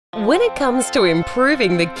When it comes to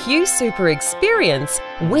improving the QSuper experience,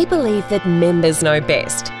 we believe that members know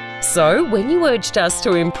best. So, when you urged us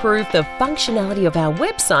to improve the functionality of our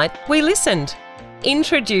website, we listened.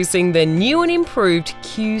 Introducing the new and improved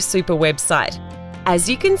QSuper website. As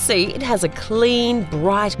you can see, it has a clean,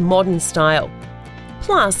 bright, modern style.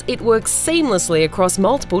 Plus, it works seamlessly across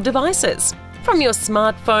multiple devices, from your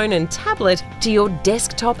smartphone and tablet to your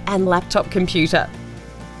desktop and laptop computer.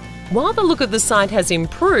 While the look of the site has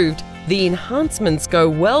improved, the enhancements go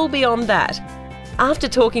well beyond that. After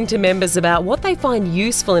talking to members about what they find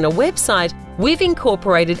useful in a website, we've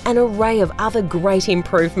incorporated an array of other great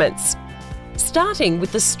improvements. Starting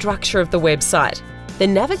with the structure of the website, the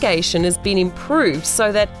navigation has been improved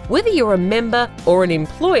so that whether you're a member or an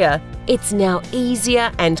employer, it's now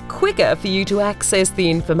easier and quicker for you to access the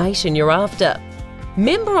information you're after.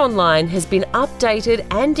 Member Online has been updated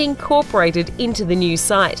and incorporated into the new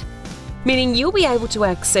site, meaning you'll be able to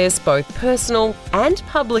access both personal and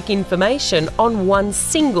public information on one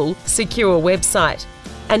single, secure website,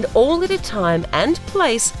 and all at a time and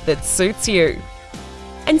place that suits you.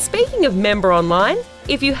 And speaking of Member Online,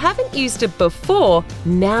 if you haven't used it before,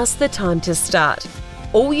 now's the time to start.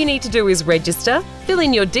 All you need to do is register, fill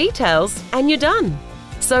in your details, and you're done.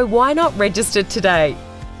 So why not register today?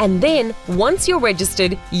 And then, once you're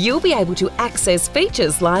registered, you'll be able to access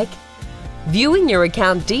features like viewing your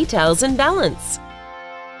account details and balance,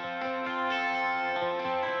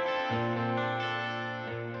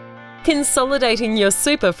 consolidating your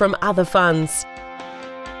super from other funds,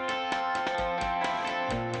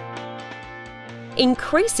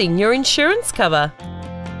 increasing your insurance cover,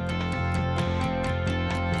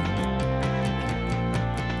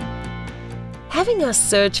 having us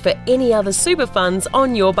search for any other super funds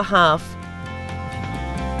on your behalf,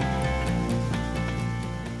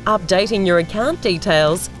 updating your account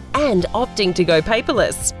details and opting to go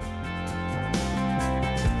paperless,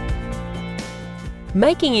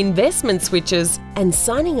 making investment switches and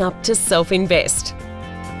signing up to self-invest.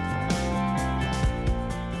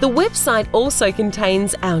 The website also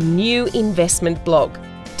contains our new investment blog,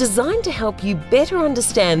 designed to help you better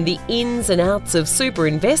understand the ins and outs of super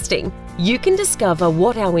investing. You can discover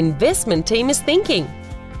what our investment team is thinking.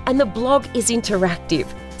 And the blog is interactive,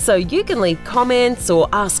 so you can leave comments or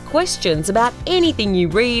ask questions about anything you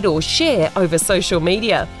read or share over social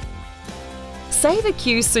media. Save a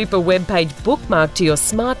QSuper webpage bookmark to your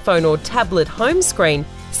smartphone or tablet home screen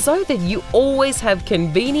so that you always have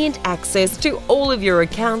convenient access to all of your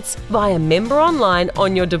accounts via Member Online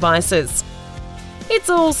on your devices. It's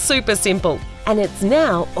all super simple, and it's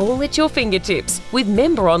now all at your fingertips with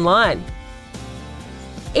Member Online.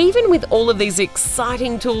 Even with all of these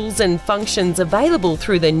exciting tools and functions available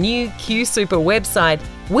through the new QSuper website,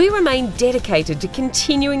 we remain dedicated to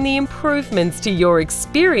continuing the improvements to your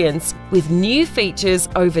experience with new features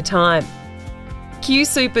over time.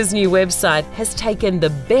 QSuper's new website has taken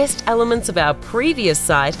the best elements of our previous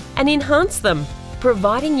site and enhanced them,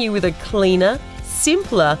 providing you with a cleaner,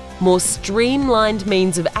 simpler, more streamlined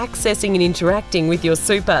means of accessing and interacting with your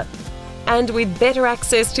super. And with better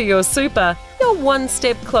access to your super, you're one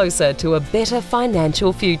step closer to a better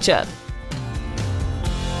financial future.